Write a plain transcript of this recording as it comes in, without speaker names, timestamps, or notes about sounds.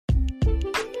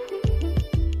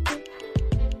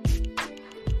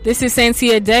This is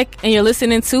Santia Deck, and you're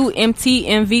listening to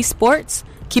MTMV Sports.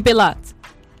 Keep it locked.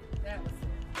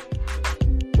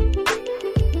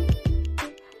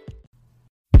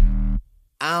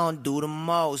 I don't do the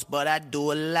most, but I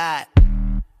do a lot.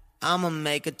 I'ma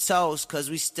make a toast, cause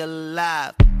we still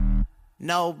alive.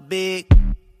 No big,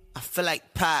 I feel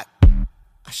like Pac.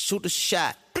 I shoot a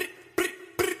shot.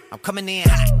 I'm coming in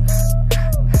hot.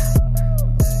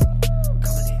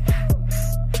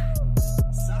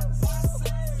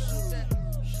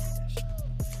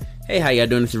 Hey, how y'all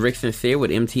doing? This is Rick Sincere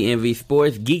with MTMV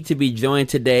Sports. Geek to be joined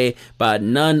today by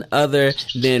none other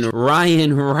than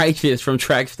Ryan Righteous from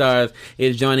Trackstars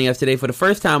is joining us today for the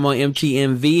first time on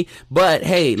MTMV. But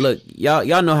hey, look, y'all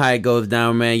know how it goes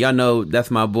down, man. Y'all know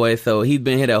that's my boy. So he's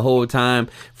been here the whole time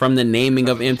from the naming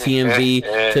of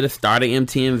MTMV to the start of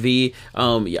MTMV.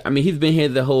 I mean, he's been here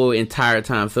the whole entire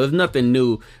time. So it's nothing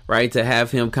new, right, to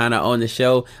have him kind of on the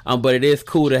show. But it is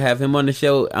cool to have him on the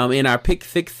show. In our Pick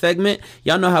 6 segment,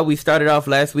 y'all know how we started off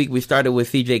last week. We started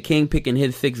with CJ King picking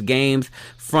his 6 games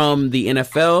from the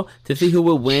NFL to see who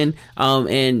will win.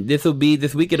 And this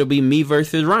week it'll be me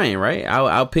versus Ryan, right?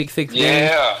 I'll pick 6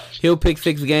 games. He'll pick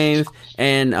 6 games.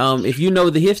 And if you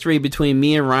know the history between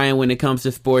me and Ryan when it comes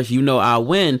to sports, you know I'll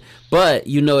win, but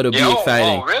you know it'll be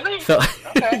exciting. Oh, really? So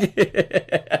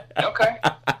Okay.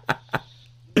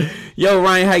 Yo,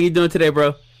 Ryan, how you doing today,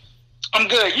 bro? I'm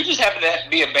good. You just happen to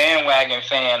be a bandwagon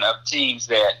fan of teams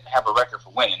that have a record for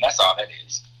winning. That's all that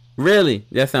is. Really?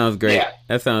 That sounds great. Yeah.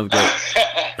 That sounds great.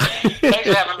 Thanks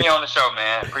for having me on the show,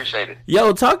 man. Appreciate it.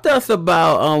 Yo, talk to us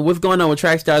about what's going on with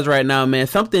Trackstars right now, man.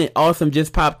 Something awesome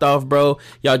just popped off, bro.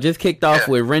 Y'all just kicked off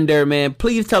with Render, man.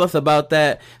 Please tell us about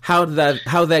that. How's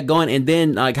that going? And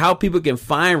then like how people can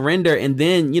find Render and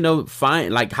then,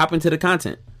 hop into the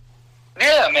content.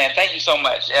 Yeah, man. Thank you so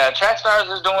much.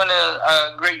 Trackstars is doing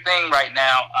a great thing right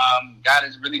now. God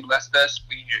has really blessed us.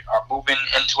 We are moving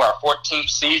into our 14th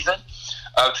season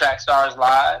of Trackstars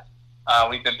Live.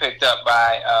 We've been picked up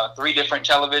by 3 different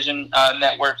television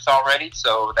networks already,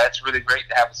 so that's really great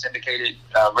to have a syndicated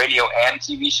radio and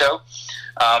TV show.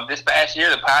 This past year,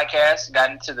 the podcast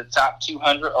got into the top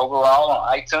 200 overall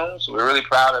on iTunes. We're really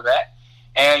proud of that.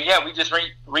 And, yeah, we just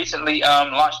recently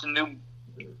launched a new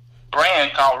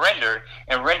brand called Render,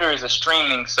 and Render is a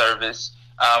streaming service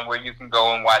where you can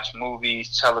go and watch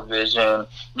movies, television,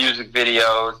 music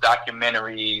videos,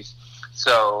 documentaries.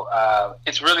 So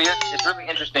it's really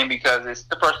interesting because it's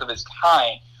the first of its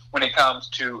kind when it comes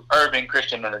to urban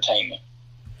Christian entertainment.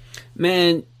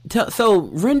 Man, so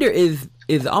Render is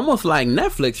almost like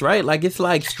Netflix, right? Like it's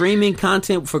like streaming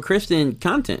content for Christian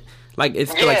content. Like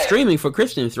it's like streaming for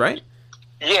Christians, right?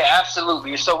 Yeah,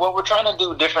 absolutely. So what we're trying to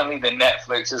do differently than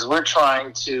Netflix is we're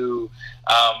trying to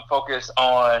focus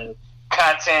on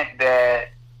content that,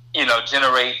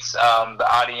 generates the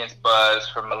audience buzz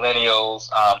for millennials,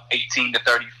 18 to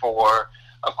 34.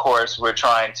 Of course, we're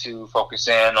trying to focus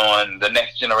in on the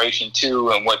next generation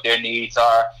too and what their needs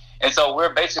are. And so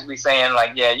we're basically saying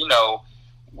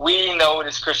we know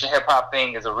this Christian hip hop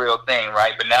thing is a real thing,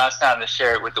 right? But now it's time to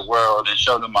share it with the world and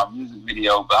show them our music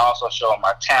video, but also show them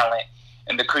our talent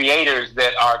and the creators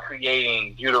that are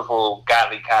creating beautiful,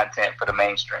 godly content for the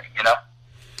mainstream,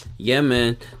 Yeah,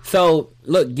 man. So,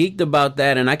 look, geeked about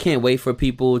that, and I can't wait for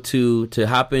people to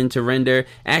hop into Render.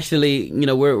 Actually,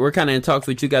 we're kind of in talks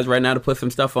with you guys right now to put some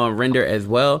stuff on Render as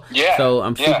well. Yeah. So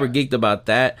I'm super geeked about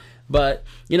that. But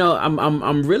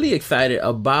I'm really excited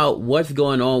about what's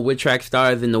going on with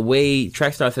Trackstars and the way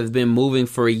Trackstars has been moving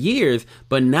for years.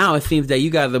 But now it seems that you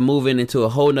guys are moving into a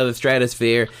whole nother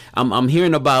stratosphere. I'm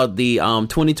hearing about the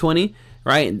 2020.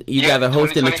 Right, you guys are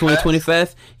hosting the 2020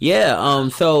 Fest. Yeah,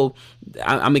 so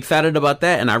I'm excited about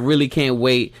that, and I really can't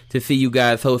wait to see you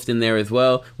guys hosting there as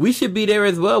well. We should be there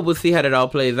as well. We'll see how that all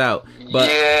plays out. But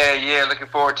yeah, looking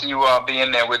forward to you all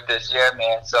being there with us. Yeah,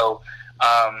 man. So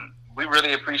we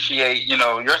really appreciate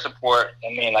your support. I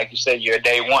mean, like you said, you're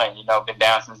day one. Been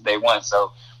down since day one,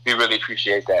 so we really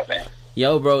appreciate that, man.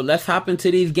 Yo, bro, let's hop into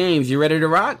these games. You ready to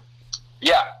rock?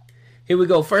 Yeah. Here we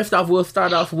go. First off, we'll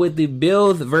start off with the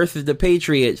Bills versus the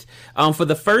Patriots. For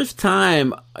the first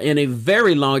time in a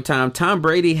very long time, Tom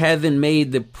Brady hasn't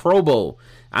made the Pro Bowl.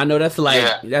 I know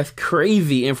that's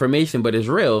crazy information, but it's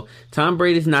real. Tom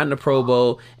Brady's not in the Pro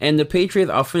Bowl, and the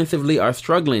Patriots offensively are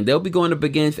struggling. They'll be going up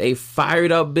against a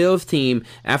fired-up Bills team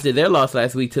after their loss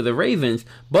last week to the Ravens.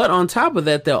 But on top of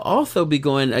that, they'll also be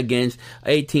going against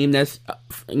a team that's,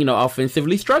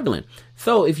 offensively struggling.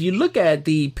 So if you look at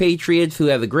the Patriots, who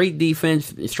have a great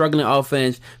defense, struggling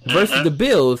offense, versus the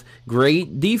Bills,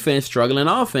 great defense, struggling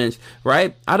offense,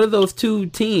 right? Out of those two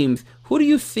teams, who do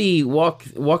you see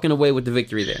walking away with the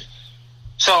victory there?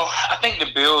 So I think the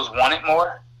Bills want it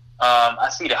more. I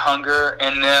see the hunger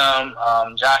in them.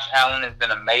 Josh Allen has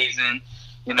been amazing,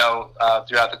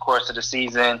 throughout the course of the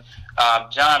season.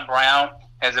 John Brown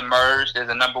has emerged as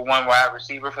a number one wide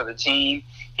receiver for the team.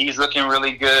 He's looking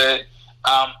really good.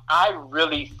 I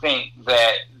really think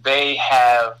that they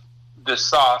have the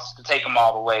sauce to take them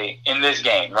all the way in this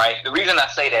game, right? The reason I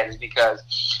say that is because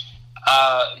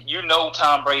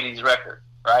Tom Brady's record,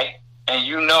 right? And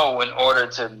in order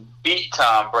to beat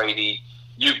Tom Brady,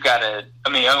 in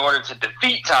order to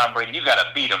defeat Tom Brady, you've got to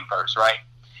beat him first, right?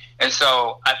 And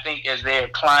so I think as they're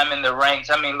climbing the ranks,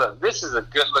 look, this is a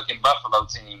good-looking Buffalo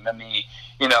team.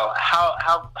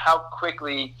 How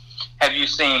quickly have you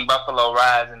seen Buffalo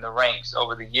rise in the ranks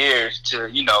over the years to,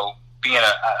 being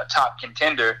a top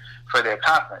contender for their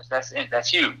conference? That's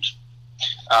huge.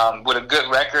 With a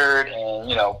good record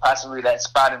and, possibly that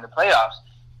spot in the playoffs,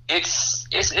 it's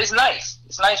nice.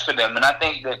 It's nice for them. And I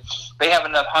think that they have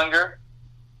enough hunger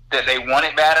that they want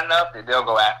it bad enough that they'll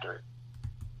go after it.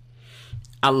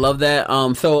 I love that.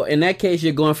 So in that case,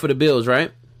 you're going for the Bills,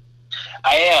 right?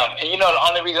 I am. And the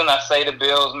only reason I say the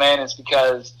Bills, man, is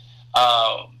because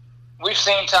we've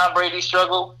seen Tom Brady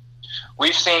struggle.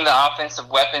 We've seen the offensive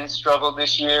weapons struggle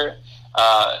this year,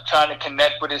 trying to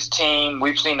connect with his team.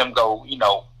 We've seen them go,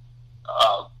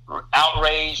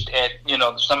 outraged at,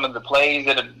 some of the plays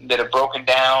that are broken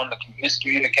down, the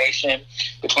miscommunication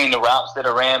between the routes that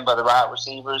are ran by the wide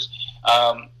receivers.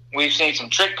 We've seen some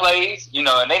trick plays, and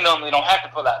they normally don't have to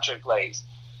pull out trick plays.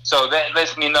 So that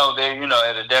lets me know they're,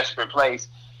 at a desperate place.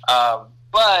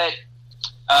 But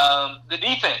the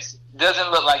defense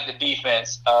doesn't look like the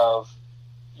defense of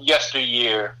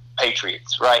yesteryear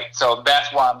Patriots, right? So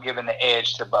that's why I'm giving the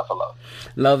edge to Buffalo.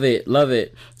 Love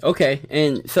it. Okay,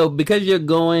 and so because you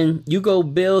go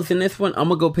Bills in this one, I'm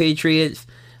going to go Patriots.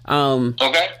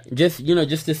 Okay.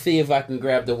 Just to see if I can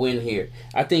grab the win here.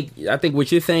 I think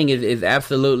what you're saying is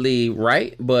absolutely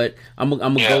right, but I'm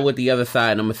gonna go with the other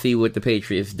side and I'm gonna see what the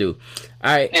Patriots do.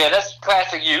 All right. Yeah, that's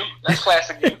classic you.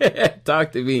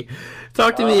 Talk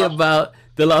to me about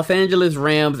the Los Angeles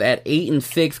Rams at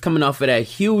 8-6, coming off of that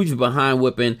huge behind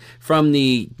whipping from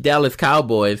the Dallas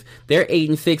Cowboys. They're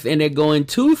 8-6, and they're going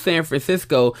to San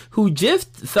Francisco, who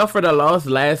just suffered a loss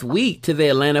last week to the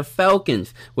Atlanta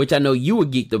Falcons, which I know you were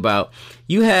geeked about.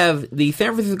 You have the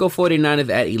San Francisco 49ers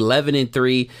at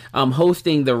 11-3,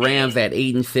 hosting the Rams at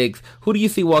 8-6. Who do you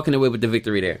see walking away with the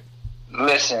victory there?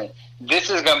 Listen, this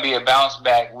is going to be a bounce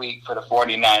back week for the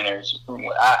 49ers.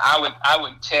 I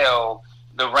would tell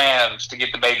the Rams to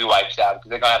get the baby wipes out because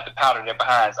they're going to have to powder their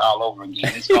behinds all over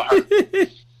again. It's going to hurt.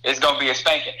 It's going to be a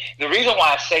spanking. The reason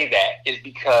why I say that is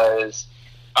because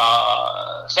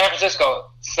San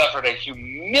Francisco suffered a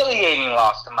humiliating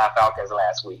loss to my Falcons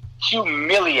last week.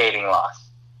 Humiliating loss,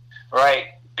 right?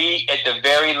 Beat at the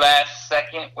very last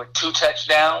second with 2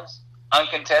 touchdowns,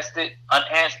 uncontested,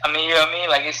 unanswered. You know what I mean?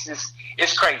 Like,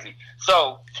 it's crazy.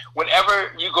 So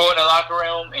whenever you go in the locker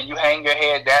room and you hang your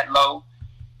head that low,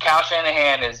 Kyle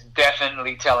Shanahan is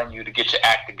definitely telling you to get your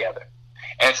act together.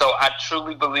 And so I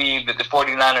truly believe that the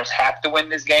 49ers have to win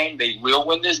this game. They will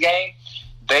win this game.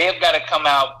 They have got to come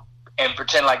out and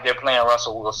pretend like they're playing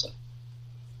Russell Wilson.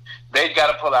 They've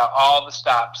got to pull out all the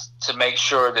stops to make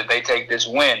sure that they take this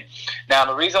win. Now,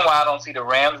 the reason why I don't see the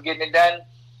Rams getting it done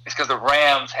is because the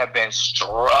Rams have been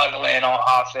struggling on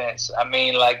offense.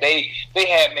 They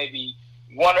had maybe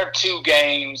 1 or 2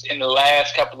 games in the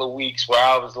last couple of weeks where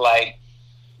I was like,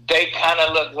 they kind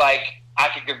of look like I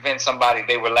could convince somebody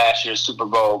they were last year's Super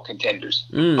Bowl contenders.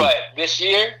 But this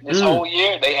whole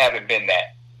year, they haven't been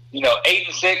that.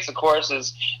 8-6, of course,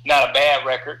 is not a bad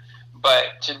record, but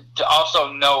to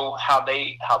also know how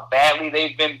badly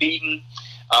they've been beaten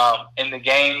in the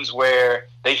games where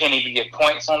they can't even get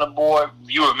points on the board.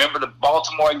 You remember the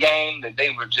Baltimore game that they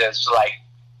were just like,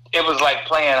 it was like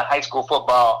playing high school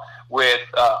football with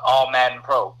all Madden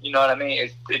Pro. You know what I mean?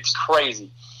 It's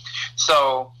crazy.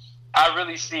 So I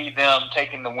really see them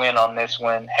taking the win on this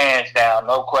one, hands down,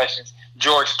 no questions.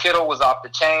 George Kittle was off the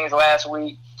chains last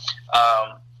week.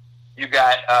 You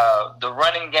got the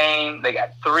running game. They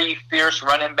got 3 fierce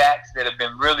running backs that have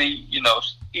been really,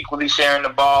 equally sharing the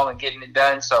ball and getting it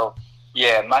done. So,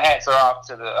 yeah, my hats are off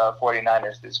to the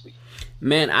 49ers this week.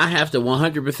 Man, I have to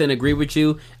 100% agree with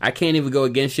you. I can't even go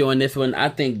against you on this one. I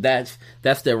think that's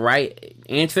the right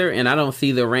answer, and I don't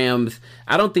see the Rams.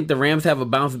 I don't think the Rams have a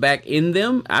bounce back in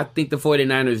them. I think the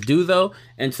 49ers do, though,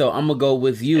 and so I'm going to go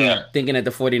with you thinking that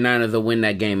the 49ers will win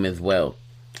that game as well.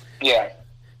 Yeah.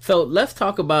 So let's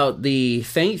talk about the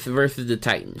Saints versus the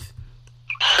Titans.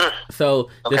 So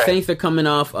the Saints are coming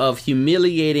off of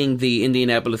humiliating the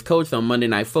Indianapolis Colts on Monday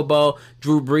Night Football.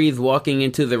 Drew Brees walking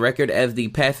into the record as the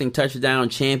passing touchdown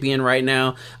champion right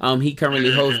now. He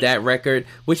currently holds that record,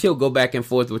 which he'll go back and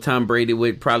forth with Tom Brady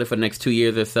with probably for the next 2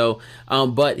 years or so.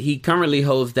 But he currently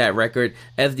holds that record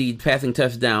as the passing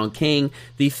touchdown king.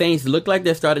 The Saints look like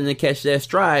they're starting to catch their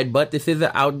stride, but this is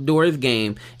an outdoors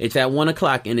game. It's at 1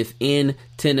 o'clock and it's in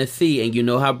Tennessee, and you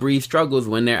know how Breeze struggles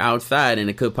when they're outside, and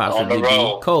it could possibly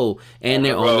be cold, and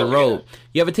they're on the road. Yeah.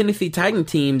 You have a Tennessee Titan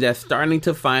team that's starting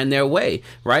to find their way,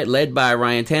 right? Led by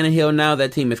Ryan Tannehill now.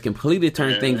 That team has completely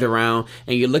turned things around,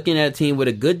 and you're looking at a team with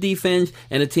a good defense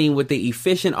and a team with the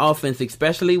efficient offense,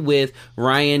 especially with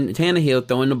Ryan Tannehill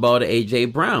throwing the ball to A.J.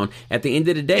 Brown. At the end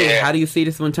of the day, how do you see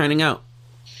this one turning out?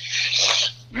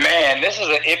 Man, this is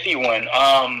an iffy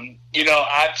one. You know,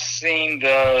 I've seen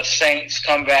the Saints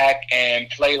come back and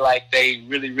play like they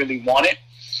really, really want it.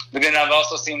 But then I've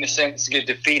also seen the Saints get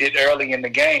defeated early in the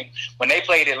game. When they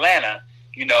played Atlanta,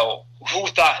 you know, who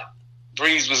thought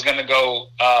Breeze was going to go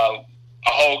a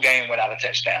whole game without a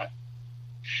touchdown?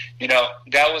 You know,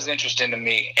 that was interesting to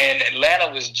me. And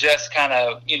Atlanta was just kind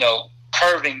of, you know,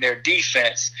 curving their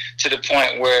defense to the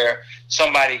point where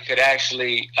somebody could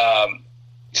actually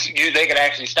they could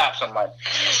actually stop somebody.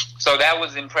 So that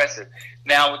was impressive.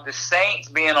 Now, with the Saints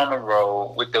being on the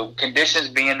road, with the conditions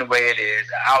being the way it is,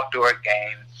 an outdoor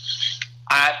game,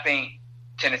 I think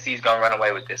Tennessee's going to run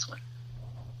away with this one.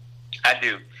 I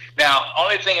do. Now,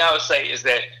 only thing I would say is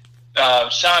that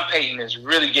Sean Payton is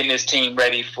really getting his team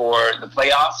ready for the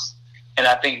playoffs, and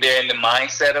I think they're in the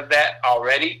mindset of that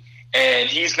already. And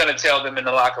he's going to tell them in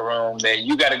the locker room that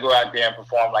you got to go out there and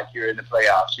perform like you're in the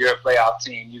playoffs. You're a playoff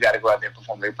team. You got to go out there and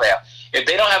perform like the playoffs. If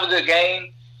they don't have a good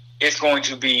game, it's going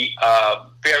to be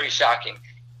very shocking.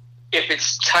 If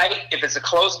it's tight, if it's a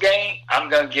close game, I'm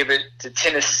going to give it to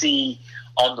Tennessee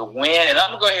on the win. And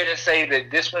I'm going to go ahead and say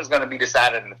that this one's going to be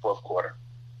decided in the fourth quarter.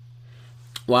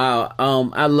 Wow.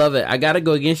 I love it. I got to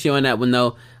go against you on that one,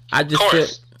 though. I just feel...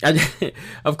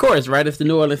 Of course, right? It's the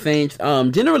New Orleans Saints.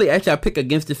 Generally, actually, I pick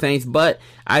against the Saints, but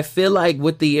I feel like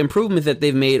with the improvements that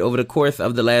they've made over the course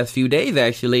of the last few days,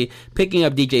 actually, picking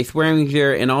up DJ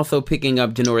Swearinger and also picking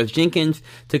up Janoris Jenkins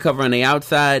to cover on the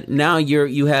outside, now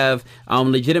you have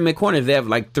legitimate corners. They have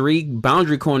like 3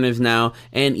 boundary corners now,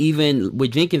 and even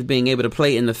with Jenkins being able to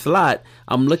play in the slot,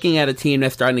 I'm looking at a team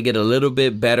that's starting to get a little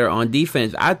bit better on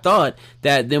defense. I thought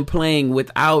that them playing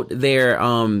without their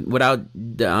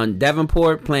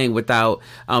Davenport, playing without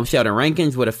Sheldon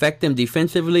Rankins would affect them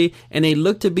defensively, and they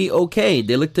look to be okay.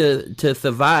 They look to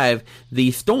survive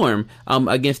the storm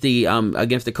against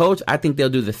the Colts. I think they'll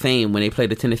do the same when they play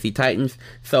the Tennessee Titans.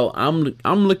 So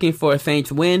I'm looking for a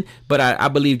Saints win, but I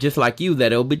believe just like you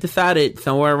that it'll be decided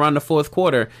somewhere around the fourth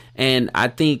quarter, and I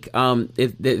think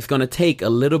it's going to take a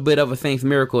little bit of a Saints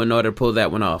miracle in order to pull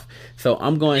that one off. So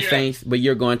I'm going Saints, but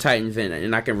you're going Titans,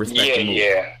 and I can respect the move.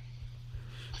 Yeah.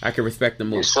 I can respect the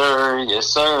move. Yes, sir. Yes,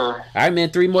 sir. All right,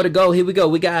 man. 3 more to go. Here we go.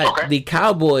 We got the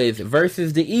Cowboys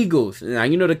versus the Eagles. Now,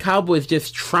 you know the Cowboys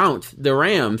just trounced the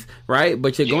Rams, right?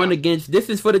 But you're going against...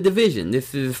 This is for the division.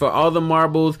 This is for all the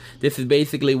marbles. This is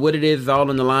basically what it is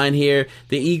all on the line here.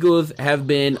 The Eagles have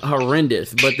been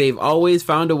horrendous, but they've always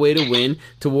found a way to win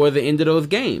toward the end of those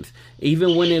games.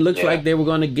 Even when it looks like they were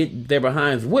going to get their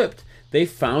behinds whipped, they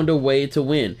found a way to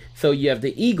win. So you have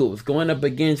the Eagles going up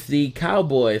against the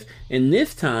Cowboys, and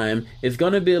this time it's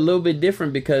going to be a little bit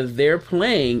different because they're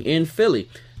playing in Philly.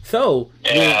 So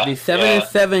the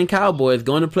 7-7 Cowboys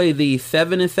going to play the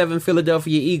 7-7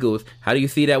 Philadelphia Eagles. How do you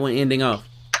see that one ending off?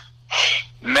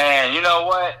 Man, you know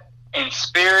what? In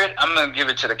spirit, I'm going to give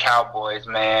it to the Cowboys,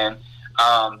 man.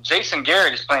 Jason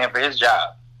Garrett is playing for his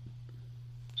job,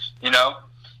 you know?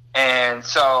 And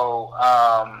so...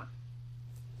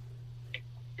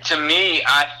 to me,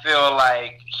 I feel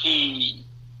like he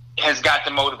has got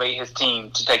to motivate his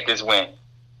team to take this win.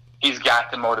 He's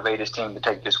got to motivate his team to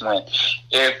take this win.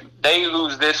 If they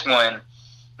lose this one,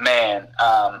 man,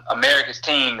 America's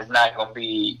team is not going to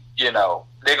be, you know,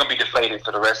 they're going to be deflated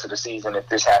for the rest of the season if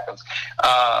this happens.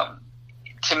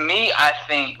 To me, I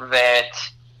think that,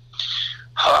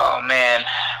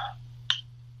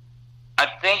 I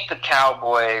think the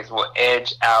Cowboys will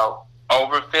edge out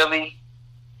over Philly.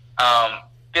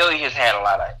 Philly has had a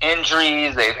lot of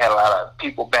injuries. They've had a lot of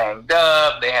people banged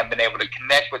up. They haven't been able to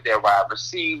connect with their wide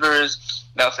receivers.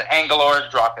 Nelson Aguilar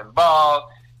is dropping balls.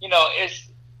 You know,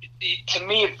 to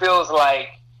me, it feels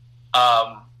like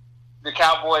the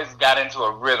Cowboys got into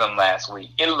a rhythm last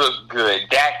week. It looked good.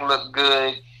 Dak looked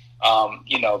good.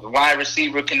 You know, the wide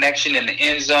receiver connection in the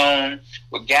end zone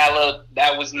with Gallup,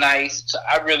 that was nice. So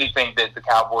I really think that the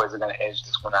Cowboys are going to edge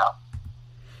this one out.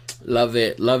 Love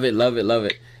it, love it, love it, love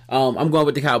it. I'm going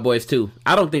with the Cowboys too.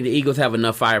 I don't think the Eagles have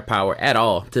enough firepower at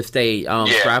all to stay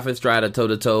stride for stride or toe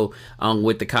to toe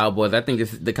with the Cowboys. I think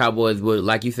the Cowboys would,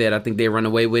 like you said, I think they run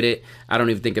away with it. I don't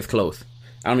even think it's close.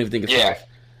 Close.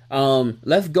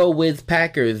 Let's go with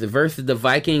Packers versus the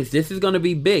Vikings. This is going to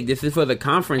be big. This is for the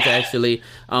conference, actually.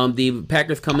 The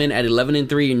Packers come in at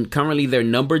 11-3, and currently they're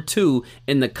number 2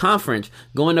 in the conference,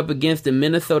 going up against the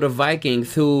Minnesota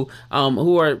Vikings, who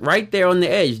are right there on the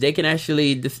edge. They can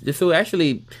actually this will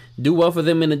actually do well for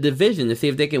them in the division to see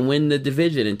if they can win the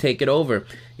division and take it over.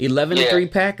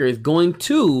 11-3 Packers going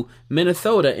to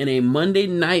Minnesota in a Monday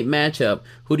night matchup.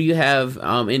 Who do you have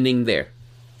ending there?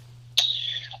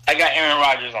 I got Aaron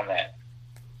Rodgers on that.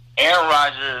 Aaron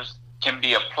Rodgers can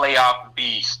be a playoff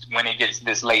beast when it gets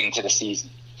this late into the season.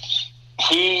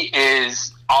 He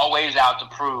is always out to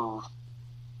prove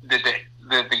that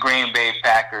the Green Bay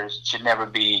Packers should never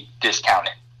be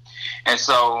discounted. And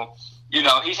so,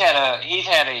 he's had a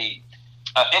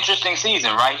interesting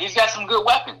season, right? He's got some good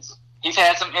weapons. He's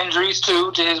had some injuries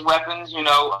too to his weapons. You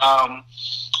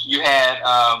had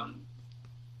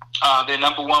their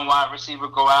number 1 wide receiver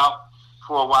go out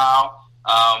for a while,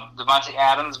 Devontae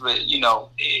Adams, but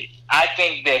I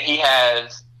think that he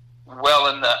has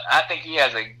I think he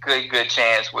has a good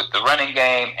chance with the running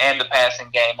game and the passing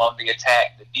game on the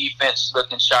attack. The defense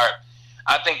looking sharp.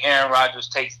 I think Aaron Rodgers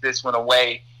takes this one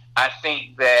away. I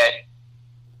think that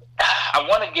I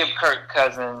want to give Kirk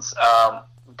Cousins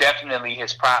definitely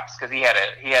his props because he had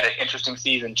an interesting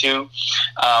season too,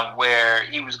 where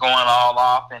he was going all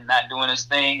off and not doing his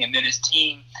thing, and then his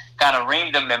team kind of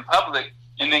reamed him in public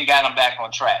and then got him back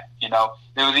on track.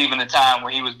 There was even a time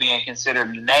where he was being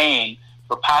considered named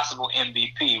for possible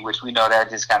MVP, which we know that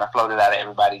just kind of floated out of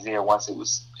everybody's ear once it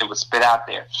was spit out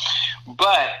there.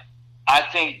 But I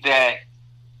think that,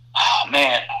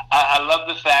 I love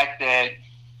the fact that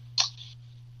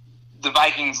the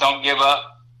Vikings don't give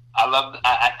up.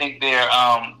 I think their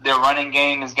running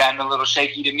game has gotten a little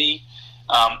shaky to me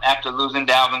after losing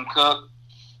Dalvin Cook.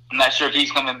 I'm not sure if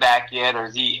he's coming back yet, or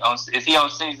is he on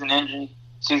season-ending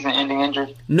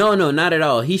injury? No, not at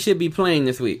all. He should be playing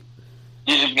this week.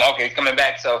 Okay, he's coming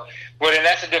back. So, then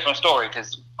that's a different story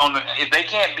because if they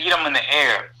can't beat him in the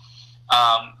air,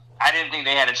 I didn't think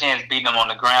they had a chance beating him on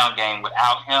the ground game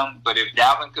without him. But if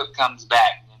Dalvin Cook comes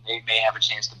back, then they may have a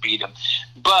chance to beat him.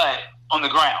 But on the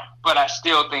ground. But I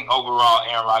still think overall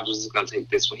Aaron Rodgers is going to take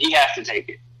this one. He has to take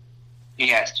it. He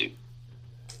has to.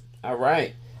 All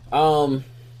right. I'm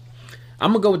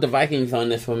going to go with the Vikings on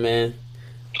this one, man.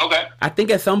 Okay. I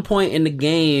think at some point in the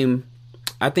game,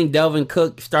 I think Dalvin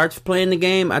Cook starts playing the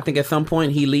game. I think at some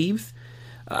point he leaves.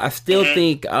 I still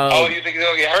think... you think he's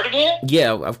going to get hurt again?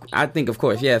 Yeah, I think, of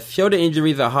course, yes. Shoulder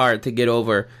injuries are hard to get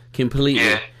over completely.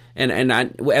 Yeah. And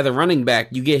as a running back,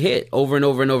 you get hit over and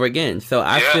over and over again. So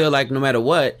I feel like no matter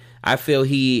what, I feel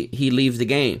he leaves the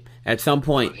game at some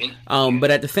point.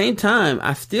 But at the same time,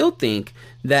 I still think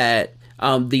that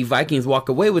the Vikings walk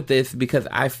away with this because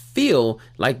I feel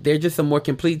like they're just a more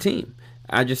complete team.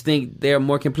 I just think they're a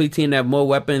more complete team. They have more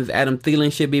weapons. Adam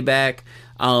Thielen should be back.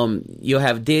 You'll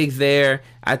have Diggs there.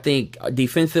 I think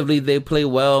defensively they play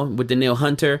well with Danielle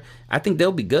Hunter. I think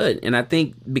they'll be good. And I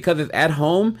think because it's at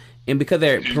home and because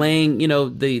they're playing,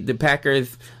 the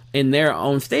Packers in their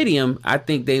own stadium, I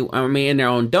think in their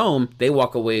own dome, they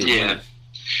walk away. Yeah.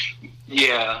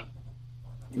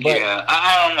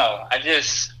 I don't know. I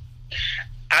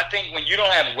think when you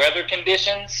don't have weather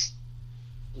conditions,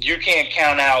 you can't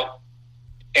count out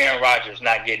Aaron Rodgers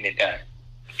not getting it done.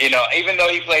 Even though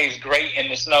he plays great in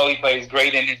the snow, he plays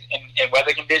great in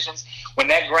weather conditions. When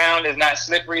that ground is not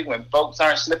slippery, when folks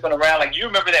aren't slipping around, like you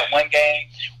remember that one game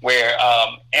where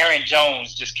Aaron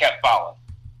Jones just kept falling.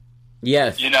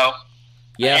 Yes. Yeah.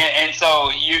 And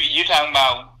so you're talking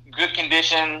about good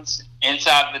conditions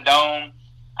inside the dome.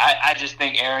 I just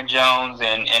think Aaron Jones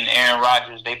and Aaron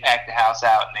Rodgers, they pack the house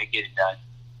out and they get it done.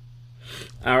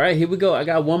 All right, here we go. I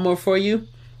got one more for you.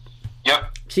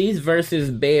 Yep. Chiefs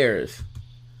versus Bears.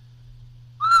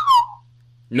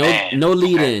 No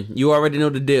lead in. You already know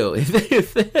the deal. So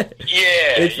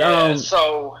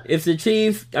it's the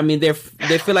Chiefs. I mean, they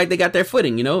feel like they got their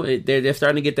footing. They're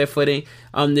starting to get their footing.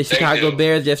 The Chicago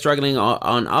Bears, they're struggling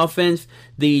on offense.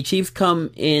 The Chiefs come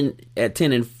in at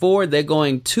 10-4. They're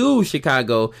going to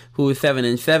Chicago, who is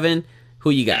 7-7. Who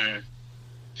you got?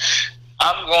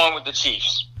 I'm going with the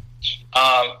Chiefs.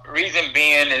 Reason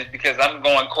being is because I'm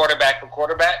going quarterback for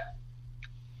quarterback,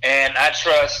 and I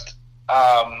trust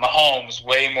Mahomes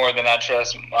way more than I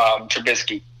trust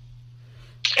Trubisky.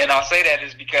 And I'll say that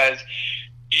is because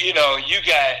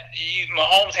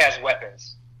Mahomes has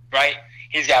weapons, right?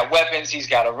 He's got weapons. He's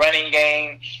got a running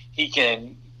game. He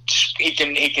can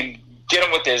get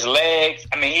him with his legs.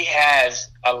 I mean, he has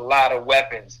a lot of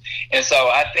weapons. And so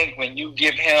I think when you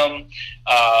give him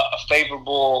a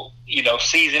favorable,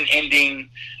 season-ending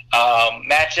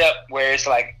matchup where it's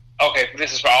like, okay,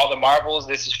 this is for all the marbles,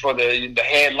 this is for the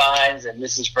headlines, and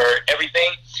this is for everything,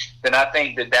 then I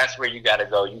think that's where you got to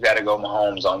go. You got to go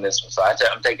Mahomes on this one. So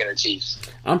I'm taking the Chiefs.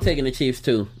 I'm taking the Chiefs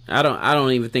too. I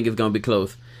don't even think it's going to be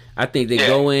close. I think they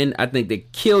go in, I think they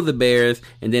kill the Bears,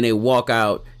 and then they walk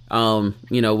out,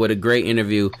 with a great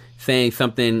interview saying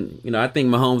something. I think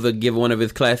Mahomes will give one of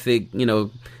his classic,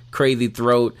 crazy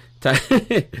throat type. Off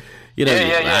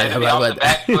the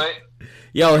back foot.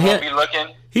 Yo, he won't be looking.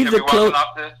 He's the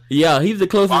he's the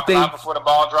closest thing before the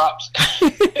ball drops.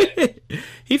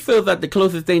 He feels like the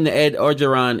closest thing to Ed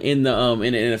Orgeron in the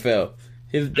NFL.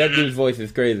 That dude's voice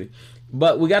is crazy.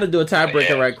 But we got to do a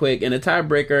tiebreaker right quick, and the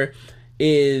tiebreaker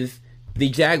is the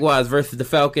Jaguars versus the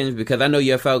Falcons, because I know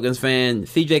you're a Falcons fan.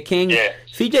 CJ King,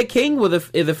 CJ King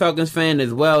is a Falcons fan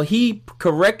as well. He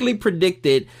correctly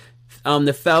predicted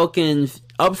the Falcons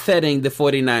upsetting the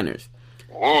 49ers.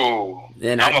 Ooh.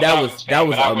 And that was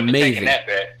amazing.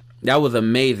 That was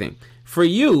amazing for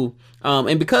you.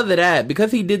 And because of that,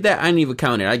 because he did that, I didn't even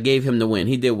count it. I gave him the win.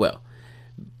 He did well.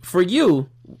 For you,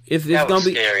 it's gonna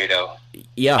be scary though.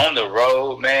 Yeah, on the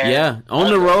road, man. Yeah,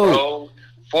 on the road.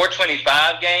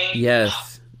 425 game.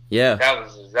 Yes, yeah.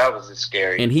 That was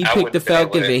scary. And he picked the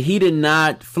Falcons, and he did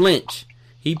not flinch.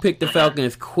 He picked the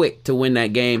Falcons quick to win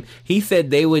that game. He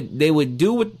said they would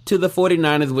do to the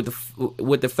 49ers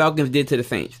what the Falcons did to the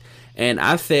Saints. And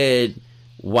I said,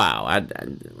 wow.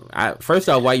 I first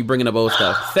off, why are you bringing up old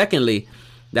stuff? Secondly,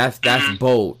 that's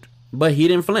bold. But he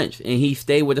didn't flinch, and he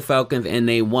stayed with the Falcons, and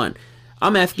they won.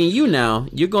 I'm asking you now,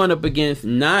 you're going up against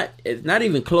it's not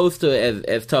even close to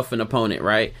as tough an opponent,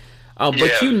 right?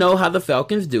 But you know how the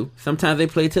Falcons do. Sometimes they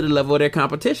play to the level of their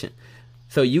competition.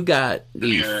 So you got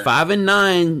the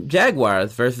 5-9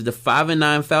 Jaguars versus the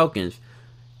 5-9 Falcons,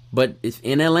 but it's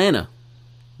in Atlanta.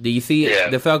 Do you see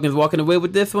the Falcons walking away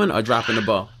with this one or dropping the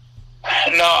ball?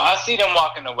 No, I see them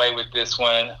walking away with this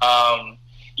one.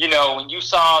 When you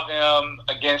saw them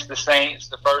against the Saints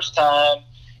the first time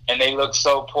and they looked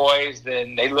so poised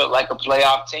and they looked like a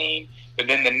playoff team, but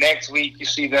then the next week you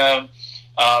see them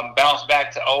bounce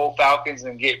back to old Falcons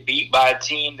and get beat by a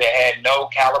team that had no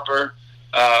caliber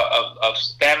of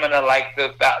stamina like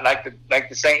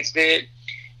the Saints did,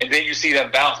 and then you see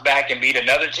them bounce back and beat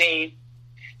another team.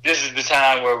 This is the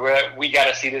time where we got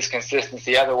to see this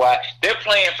consistency. Otherwise, they're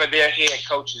playing for their head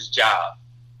coach's job.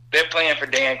 They're playing for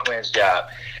Dan Quinn's job.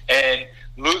 And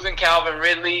losing Calvin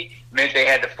Ridley meant they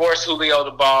had to force Julio the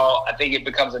ball. I think it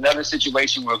becomes another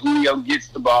situation where Julio gets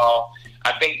the ball.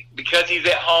 I think because he's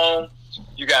at home,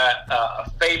 you got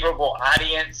a favorable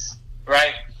audience,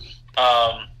 right?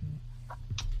 Not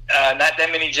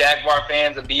that many Jaguar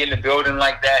fans will be in the building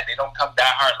like that. They don't come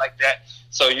diehard like that.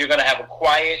 So you're going to have a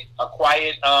quiet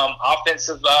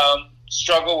offensive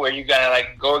struggle where you're going to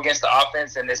go against the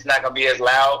offense, and it's not going to be as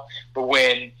loud. But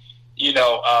when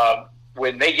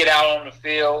when they get out on the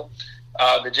field,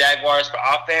 the Jaguars for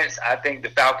offense, I think the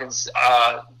Falcons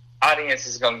audience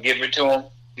is going to give it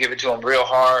to them real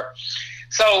hard.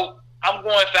 So I'm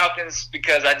going Falcons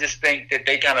because I just think that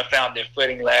they kind of found their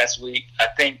footing last week. I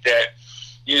think that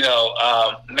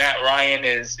Matt Ryan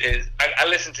is I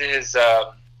listened to his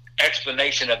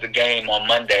explanation of the game on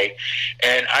Monday,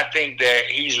 and I think that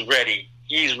he's ready.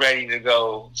 He's ready to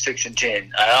go 6-10.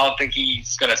 I don't think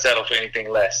he's going to settle for anything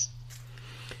less.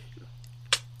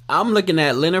 I'm looking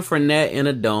at Leonard Fournette in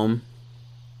a dome.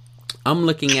 I'm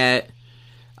looking at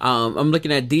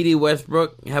D.D.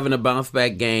 Westbrook having a bounce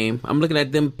back game. I'm looking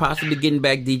at them possibly getting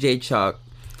back DJ Chalk,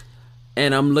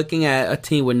 and I'm looking at a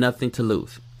team with nothing to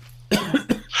lose.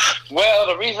 Well,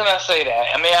 the reason I say that,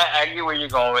 I get where you're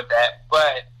going with that,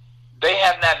 but they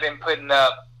have not been putting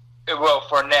up,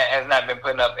 Fournette has not been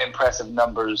putting up impressive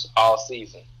numbers all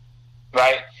season,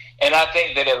 right? And I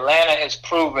think that Atlanta has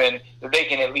proven that they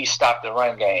can at least stop the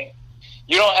run game.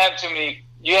 You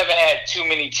haven't had too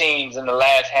many teams in the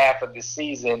last half of the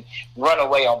season run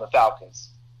away on the Falcons.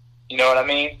 You know what I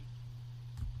mean?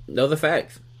 Those are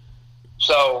facts.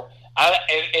 So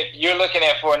if you're looking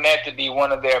at Fournette to be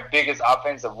one of their biggest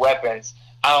offensive weapons,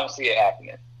 I don't see it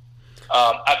happening.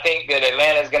 I think that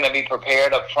Atlanta is going to be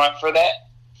prepared up front for that.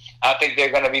 I think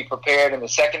they're going to be prepared in the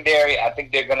secondary. I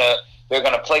think they're going to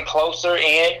play closer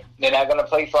in. They're not going to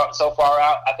play so far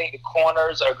out. I think the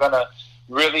corners are going to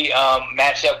really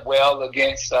match up well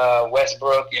against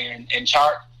Westbrook and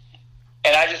Chark.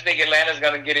 And I just think Atlanta's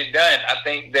going to get it done. I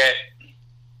think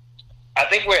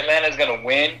where Atlanta's going to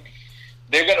win,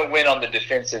 they're going to win on the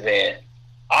defensive end.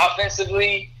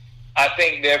 Offensively, I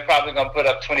think they're probably going to put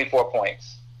up 24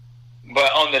 points.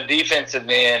 But on the defensive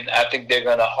end, I think they're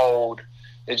going to hold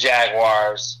the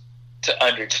Jaguars to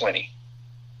under 20.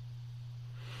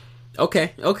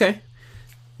 Okay.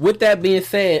 With that being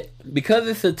said, because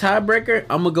it's a tiebreaker,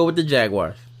 I'm going to go with the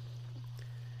Jaguars.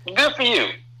 Good for you.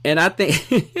 And I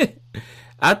think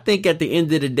I think at the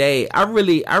end of the day, I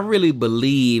really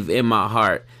believe in my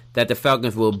heart that the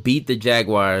Falcons will beat the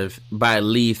Jaguars by at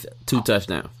least 2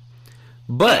 touchdowns.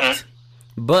 But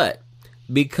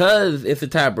because it's a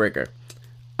tiebreaker,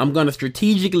 I'm going to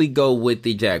strategically go with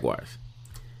the Jaguars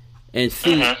and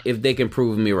see if they can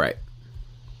prove me right.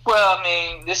 Well, I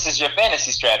mean, this is your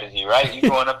fantasy strategy, right?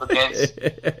 You're going up against,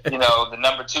 the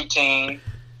number 2 team,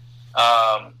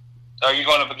 or you're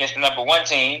going up against the number 1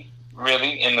 team,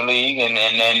 really, in the league, and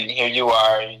then here you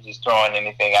are, you're just throwing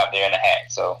anything out there in a hat.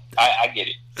 So I get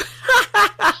it.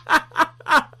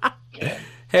 Yeah.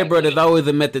 Hey, bro, there's always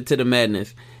a method to the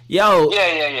madness. Yo.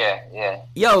 Yeah.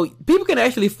 Yo, people can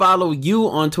actually follow you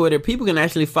on Twitter. People can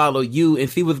actually follow you and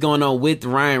see what's going on with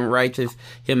Ryan Righteous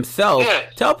himself. Yeah.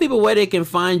 Tell people where they can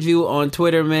find you on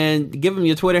Twitter, man. Give them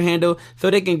your Twitter handle so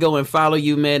they can go and follow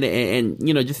you, man, and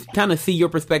just kind of see your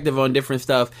perspective on different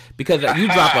stuff, because you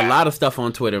drop a lot of stuff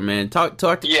on Twitter, man. Tell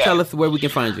us where we can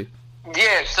find you.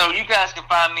 Yeah, so you guys can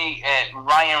find me at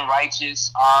Ryan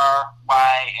Righteous,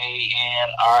 RyanRighteous.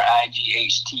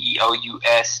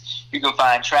 You can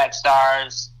find Track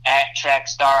Stars at Track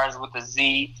Stars with a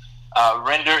Z.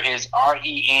 Render is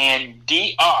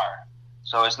RENDR.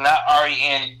 So it's not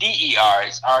RENDER,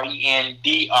 it's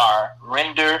RENDR,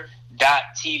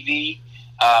 render.tv. We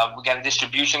got a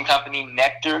distribution company,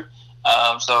 Nectar.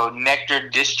 So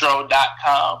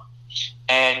nectardistro.com.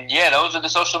 And yeah, those are the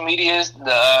social medias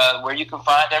where you can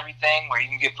find everything, where you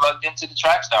can get plugged into the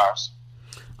Track Stars.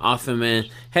 Awesome, man.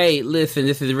 Hey, listen,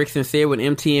 this is Rick Sincere with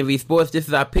MTMV Sports. This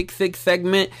is our Pick 6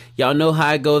 segment. Y'all know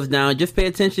how it goes down. Just pay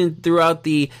attention throughout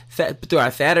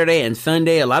Saturday and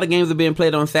Sunday. A lot of games are being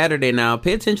played on Saturday now.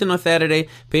 Pay attention on Saturday.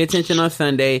 Pay attention on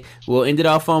Sunday. We'll end it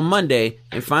off on Monday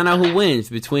and find out who wins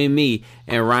between me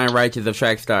and Ryan Righteous of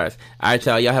Track Stars. All right,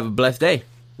 y'all. Y'all have a blessed day.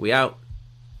 We out.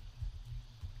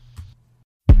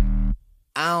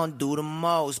 I don't do the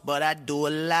most, but I do a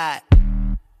lot.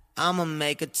 I'ma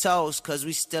make a toast, cause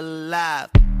we still alive.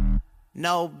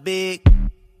 No big,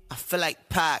 I feel like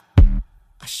Pac.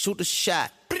 I shoot a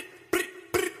shot.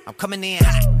 I'm coming in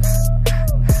hot.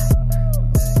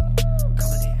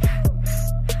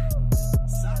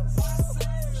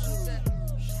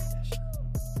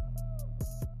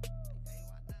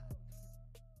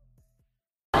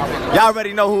 Y'all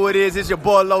already know who it is. It's your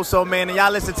boy Loso, man. And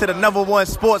y'all listen to the #1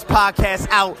 sports podcast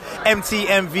out,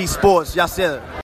 MTMV Sports. Y'all said it.